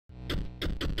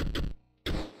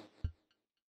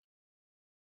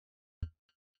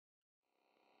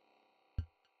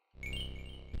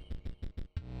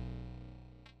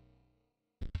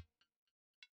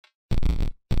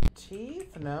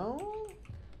teeth? No?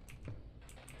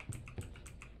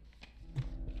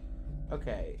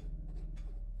 Okay.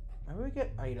 How do we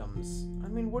get items? I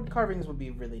mean, wood carvings would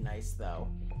be really nice, though.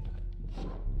 Oh,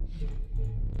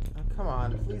 come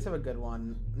on. Please have a good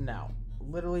one. No.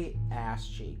 Literally ass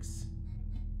cheeks.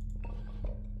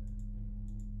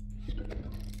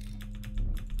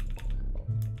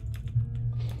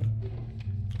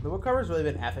 The woodcarver's really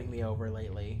been effing me over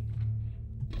lately.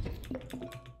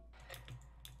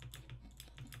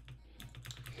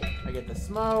 I get the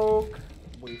smoke.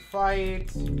 We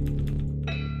fight.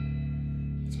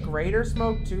 It's greater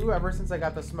smoke too, ever since I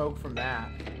got the smoke from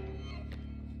that.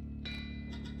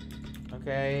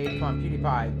 Okay, come on,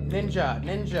 PewDiePie. Ninja,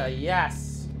 ninja,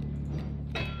 yes.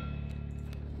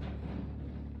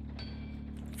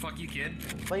 Fuck you, kid.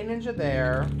 Play ninja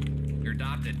there. You're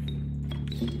adopted.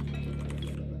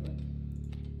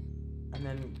 And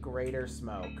then greater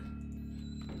smoke.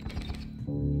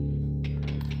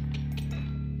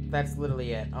 That's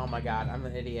literally it. Oh my god, I'm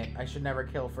an idiot. I should never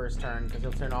kill first turn, because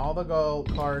he'll turn all the gold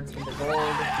cards into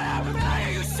gold.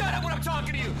 You shut up when I'm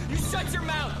talking to you! You shut your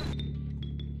mouth!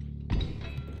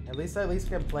 At least I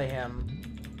can play him.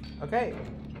 Okay.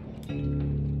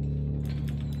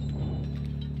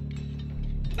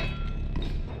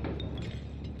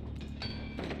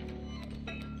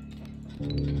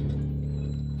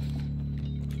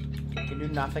 I can do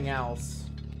nothing else.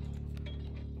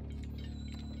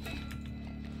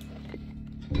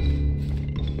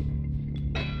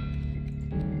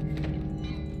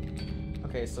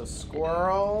 Okay, so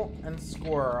squirrel and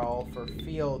squirrel for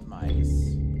field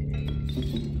mice.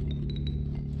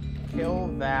 Kill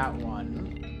that one.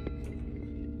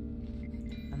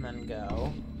 And then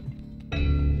go.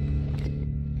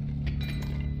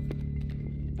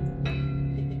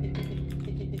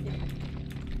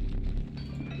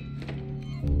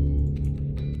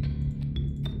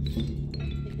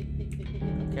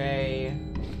 Okay.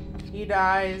 He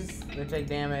dies. They take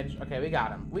damage. Okay, we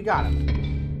got him. We got him.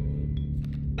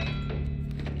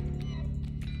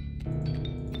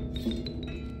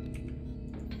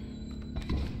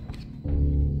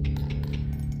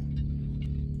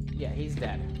 Yeah, he's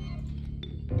dead.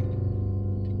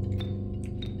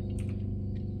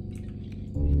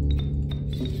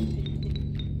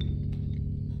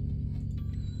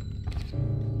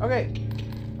 Okay.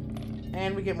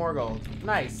 And we get more gold.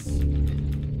 Nice.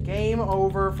 Game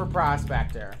over for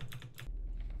Prospector.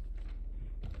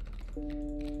 We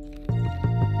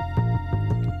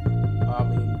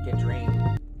get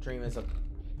Dream. Dream is a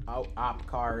op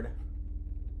card.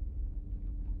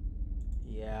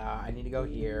 Yeah, I need to go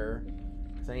here.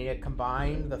 Because I need to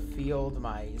combine the field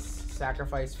mice.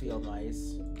 Sacrifice field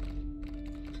mice.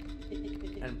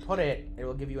 And put it, it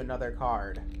will give you another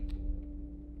card.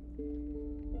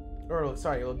 Or,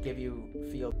 sorry, it will give you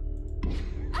field.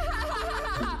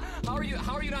 How are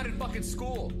you not in fucking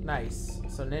school? Nice.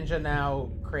 So Ninja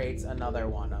now creates another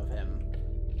one of him.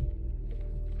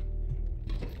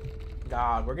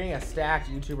 God, we're getting a stacked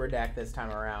YouTuber deck this time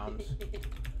around.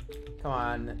 Come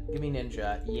on, give me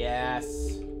Ninja.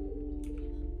 Yes.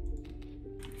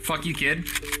 Fuck you, kid.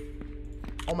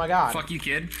 Oh my god. Fuck you,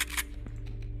 kid.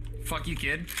 Fuck you,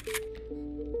 kid.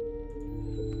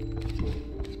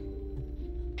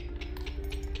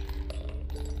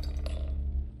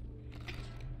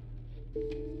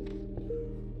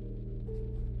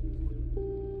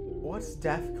 What's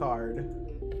death card?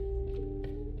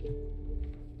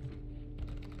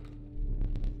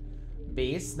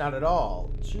 Beast? Not at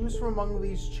all. Choose from among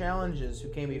these challenges who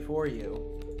came before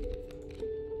you.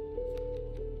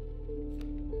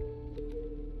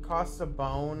 Costs a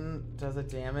bone. Does it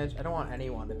damage? I don't want any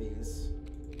one of these.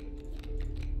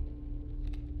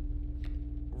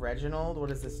 Reginald? What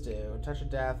does this do? Touch of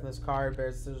death. And this card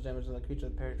bears sigil damage on the creature.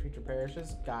 The creature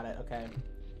perishes. Got it. Okay.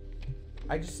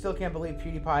 I just still can't believe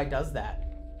PewDiePie does that.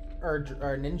 Or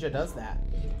Ninja does that.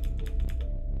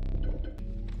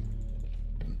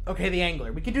 Okay, the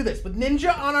angler. We can do this. With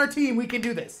Ninja on our team, we can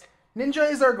do this. Ninja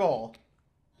is our goal.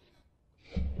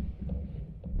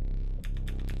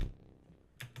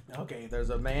 Okay, there's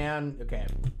a man. Okay.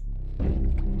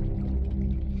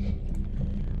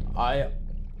 I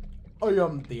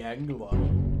am the angler.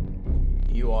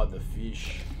 You are the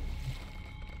fish.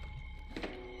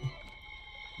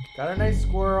 Got a nice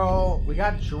squirrel. We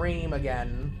got Dream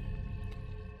again.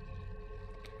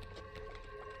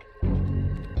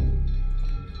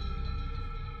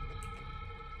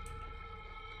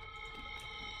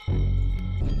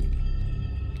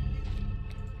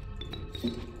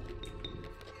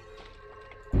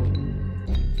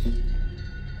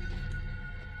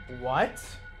 What?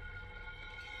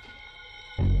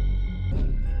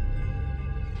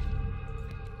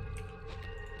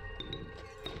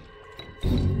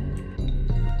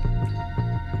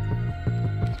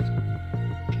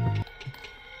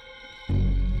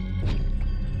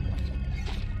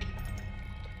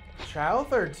 Child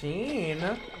 13?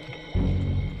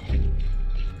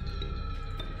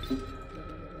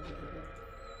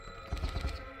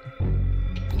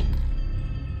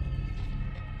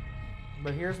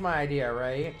 But here's my idea,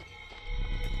 right?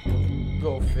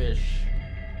 Go fish.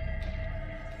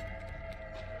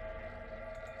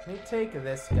 Let me take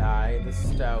this guy, the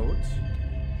stout.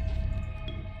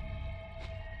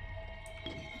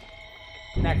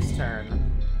 Next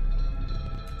turn.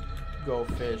 Go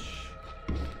fish.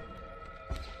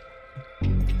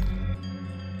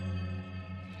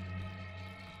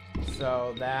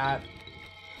 So that,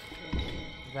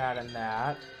 and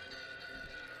that.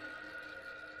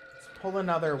 Let's pull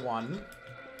another one.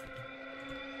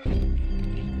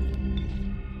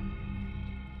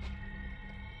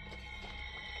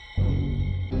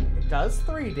 It does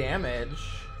 3 damage.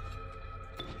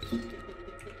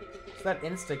 So that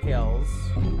insta-kills.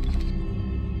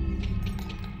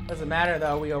 Doesn't matter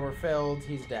though, we overfilled,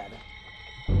 he's dead.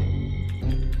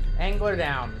 Angler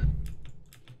down.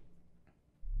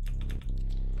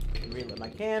 Relit my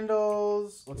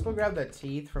candles. Let's go grab the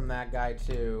teeth from that guy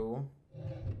too.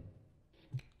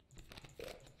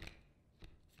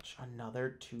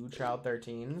 Another 2 child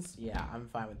 13s? Yeah, I'm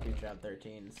fine with 2 child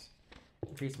 13s.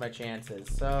 Increase my chances.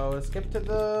 So, skip to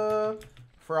the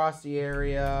frosty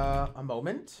area a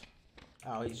moment.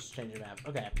 Oh, he's just changing the map.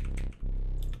 Okay.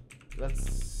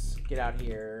 Let's get out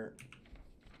here.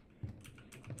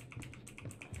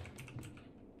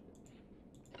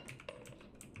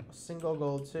 A single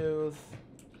gold tooth.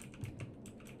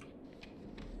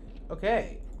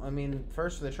 Okay. I mean,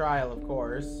 first for the trial, of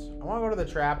course. I want to go to the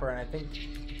trapper, and I think...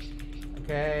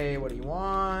 Okay, what do you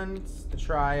want? The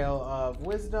trial of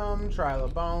wisdom, trial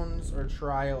of bones, or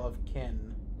trial of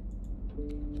kin?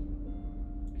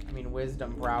 I mean,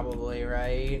 wisdom probably,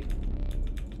 right?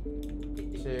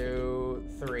 2,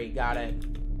 3, got it.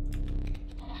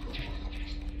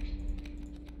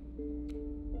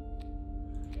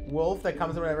 Wolf that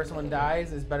comes in whenever someone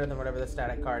dies is better than whatever the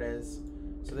static card is.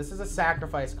 So this is a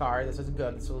sacrifice card. This is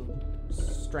good. This will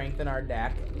strengthen our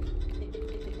deck.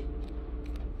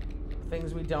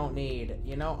 Things we don't need.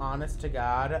 You know, honest to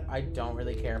God, I don't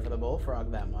really care for the bullfrog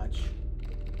that much.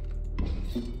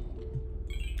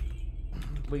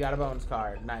 We got a bones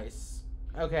card. Nice.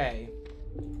 Okay.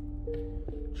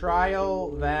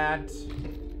 Trial that...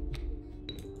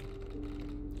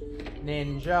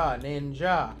 Ninja.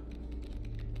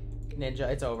 Ninja,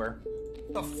 it's over.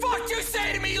 The fuck you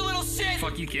say to me, you little shit?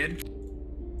 Fuck you, kid.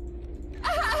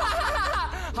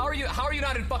 How are you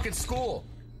not in fucking school?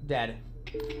 Dead.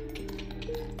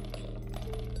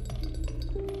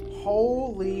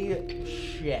 Holy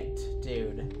shit,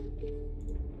 dude.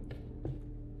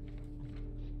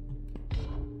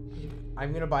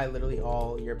 I'm gonna buy literally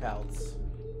all your pelts.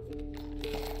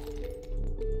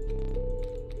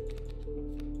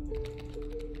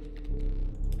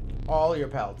 All your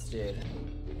pelts, dude.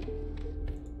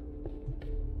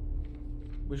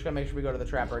 We just gotta make sure we go to the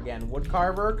trapper again.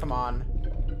 Woodcarver, come on.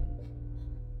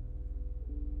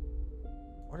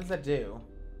 What does that do?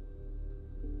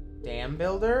 Dam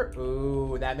builder?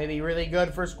 Ooh, that may be really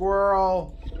good for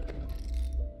squirrel.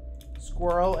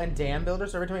 Squirrel and dam builder.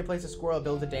 So every time we place a squirrel, it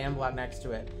builds a dam block next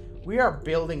to it. We are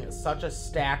building such a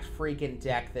stacked freaking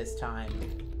deck this time.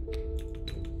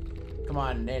 Come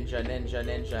on,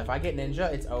 ninja. If I get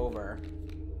ninja, it's over.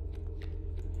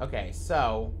 Okay,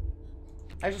 so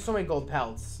I have just so many gold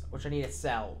pelts, which I need to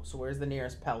sell. So where's the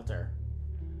nearest pelter?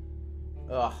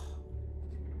 Ugh.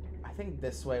 I think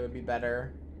this way would be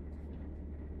better.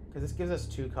 Because this gives us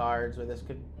 2 cards, where this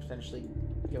could potentially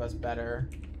give us better.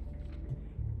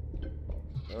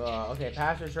 Ugh, okay,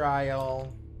 pass your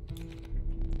trial.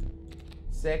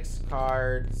 6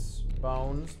 cards.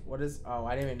 Bones. What is... Oh,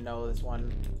 I didn't even know this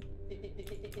one.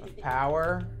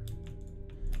 Power.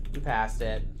 You passed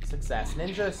it. Success.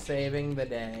 Ninja saving the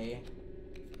day.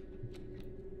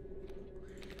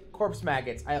 Corpse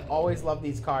maggots. I always love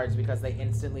these cards because they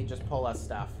instantly just pull us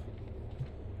stuff.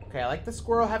 Okay, I like the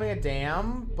squirrel having a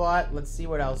dam, but let's see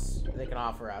what else they can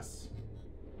offer us.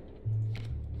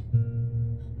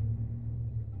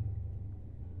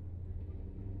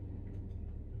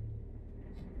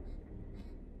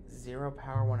 Zero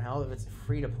power, 1 health. If it's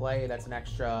free to play, that's an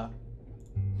extra.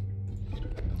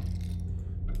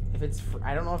 If it's,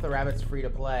 I don't know if the rabbit's free to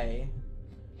play.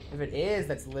 If it is,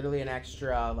 that's literally an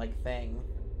extra, like, thing.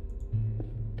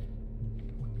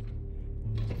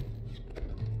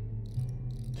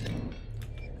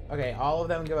 Okay, all of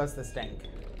them give us the stink.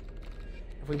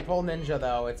 If we pull ninja,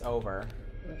 though, it's over.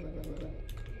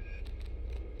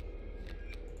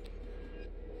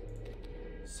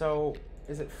 So,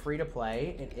 is it free to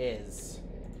play? It is.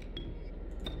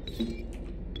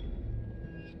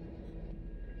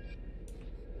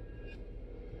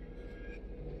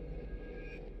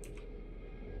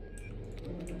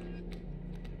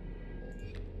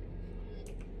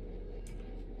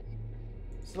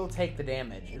 So it'll take the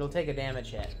damage. It'll take a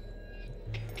damage hit.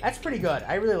 That's pretty good.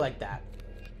 I really like that.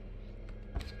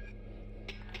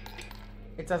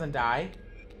 It doesn't die.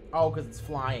 Oh, because it's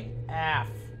flying. F.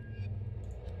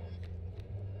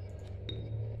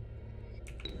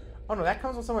 Oh no, that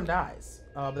comes when someone dies.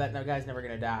 Oh, but that guy's never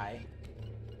gonna die.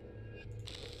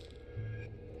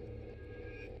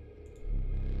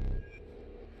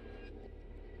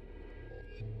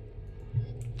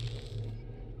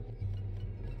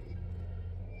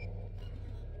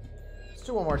 Let's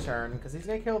do one more turn, because he's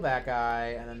gonna kill that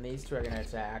guy, and then these two are gonna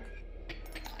attack.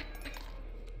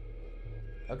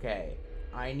 Okay,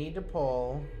 I need to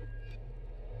pull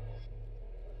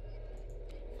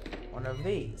one of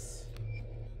these.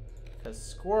 Because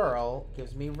squirrel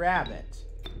gives me rabbit.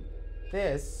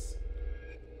 This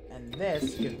and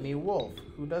this gives me wolf.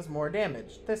 Who does more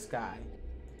damage? This guy.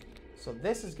 So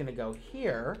this is gonna go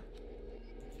here.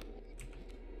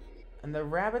 And the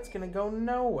rabbit's gonna go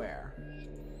nowhere.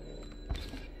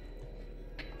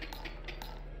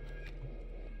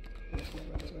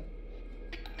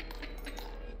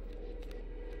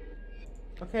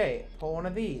 Okay, pull one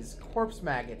of these. Corpse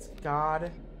maggots.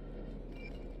 God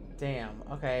damn.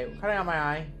 Okay, cutting out my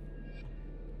eye.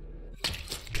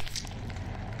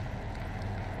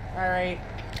 Alright.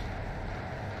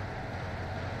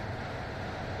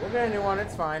 We'll get a new one,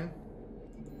 it's fine.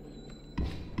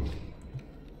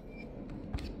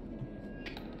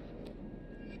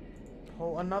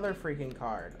 Pull another freaking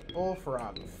card.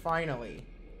 Bullfrog, finally.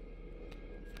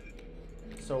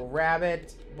 So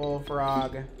rabbit,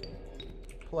 bullfrog,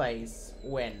 place,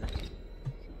 win.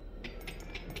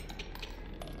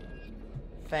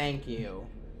 Thank you.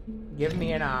 Give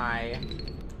me an eye.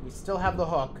 We still have the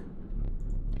hook.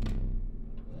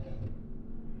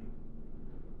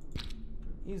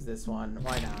 Use this one.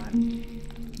 Why not?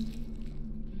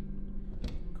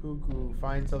 Cuckoo.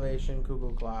 Find salvation.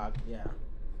 Cuckoo clock. Yeah.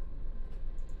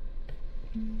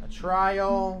 A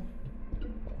trial.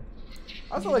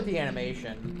 I also like the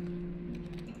animation.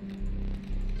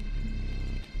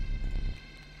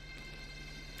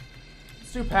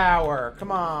 Let's do power.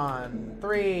 Come on.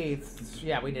 3.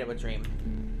 Yeah, we did it with Dream.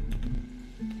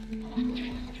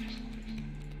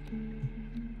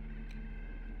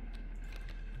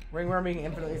 Ringworm being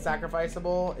infinitely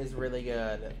sacrificable is really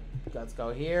good. Let's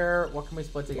go here. What can we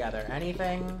split together?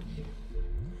 Anything?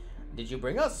 Did you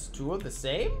bring us 2 of the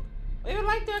same? We would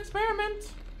like to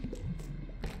experiment.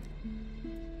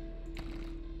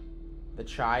 The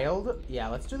child? Yeah,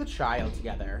 let's do the child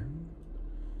together.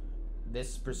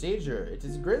 This procedure, it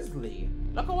is grisly.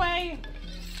 Look away!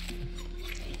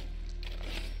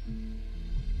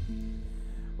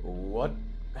 What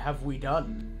have we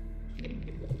done?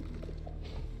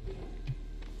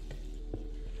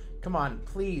 Come on,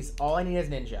 please. All I need is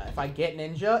ninja. If I get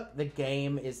ninja, the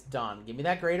game is done. Give me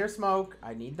that greater smoke.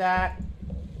 I need that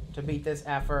to beat this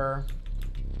effer.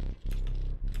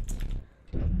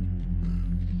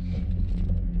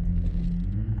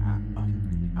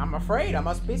 I'm afraid I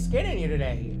must be skinning you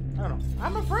today. I don't know.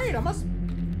 I'm afraid I must...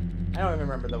 I don't even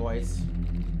remember the voice.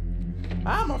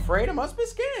 I'm afraid I must be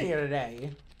skinning you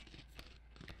today.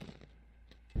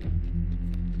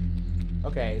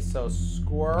 Okay, so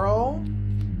squirrel...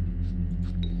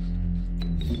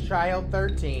 Child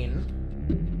 13.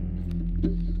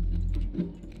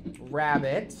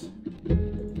 Rabbit.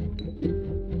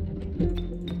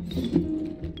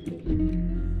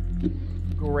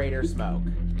 Greater smoke.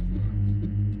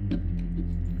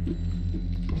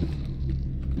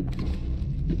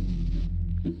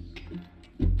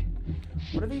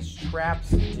 What do these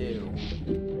traps do?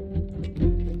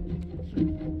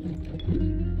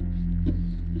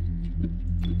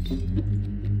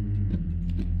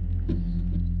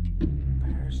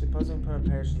 Supposing put a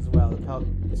parachute as well. The pellet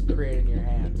is created in your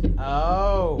hand.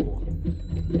 Oh!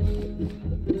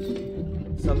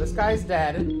 So this guy's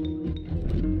dead.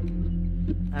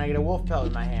 And I get a wolf pellet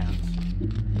in my hand.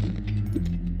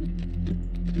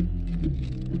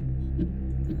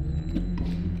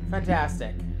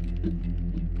 Fantastic.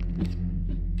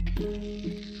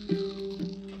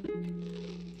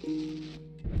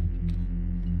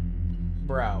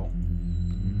 Bro.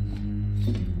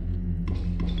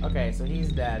 Okay, so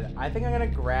he's dead. I think I'm gonna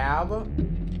grab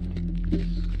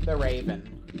the raven.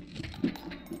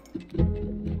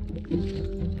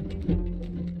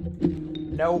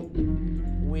 Nope.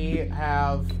 We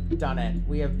have done it.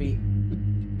 We have beat...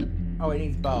 Oh, it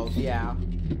needs both, yeah.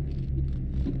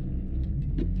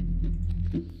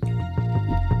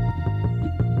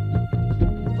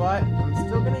 But I'm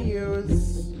still gonna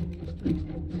use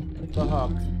the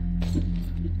hook.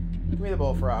 Give me the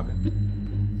bullfrog.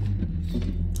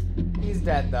 He's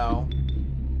dead, though.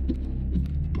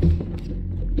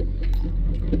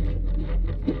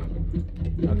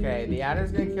 Okay, the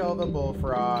adder's gonna kill the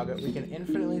bullfrog. We can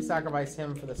infinitely sacrifice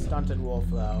him for the stunted wolf,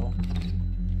 though.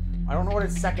 I don't know what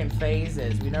his second phase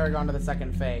is. We've never gone to the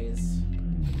second phase.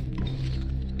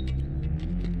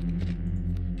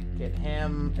 Get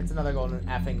him. It's another golden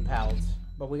effing pelt.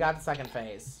 But we got the second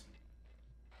phase.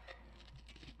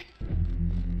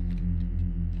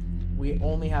 We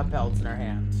only have pelts in our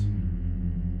hand.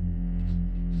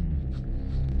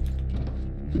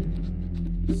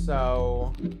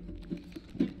 So...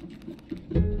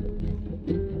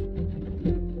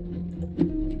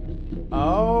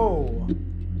 Oh!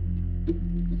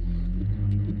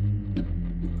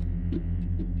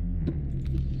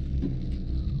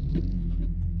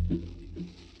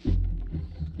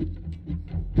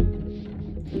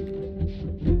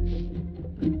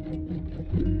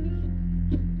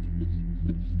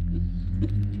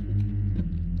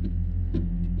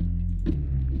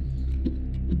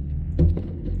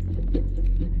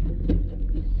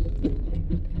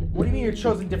 What do you mean you're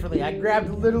chosen differently? I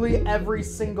grabbed literally every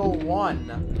single one.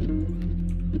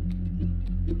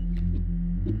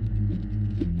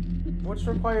 Which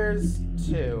requires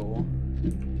 2.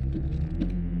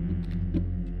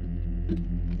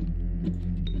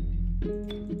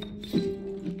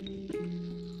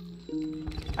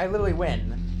 I literally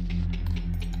win.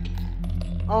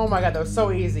 Oh my god, that was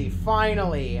so easy.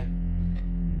 Finally.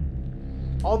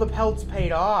 All the pelts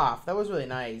paid off. That was really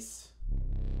nice.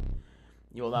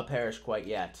 You will not perish quite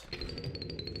yet.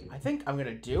 I think I'm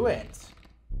gonna do it.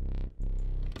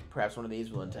 Perhaps one of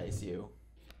these will entice you.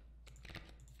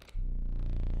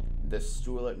 The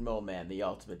Stuart Millman, the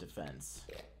ultimate defense.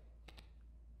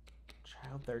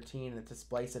 Child 13, and to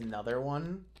splice another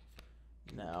one?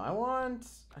 No,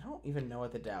 I don't even know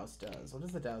what the douse does. What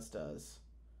does the douse does?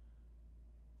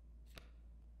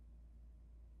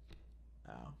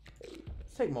 Oh.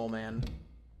 Let's take Mole Man.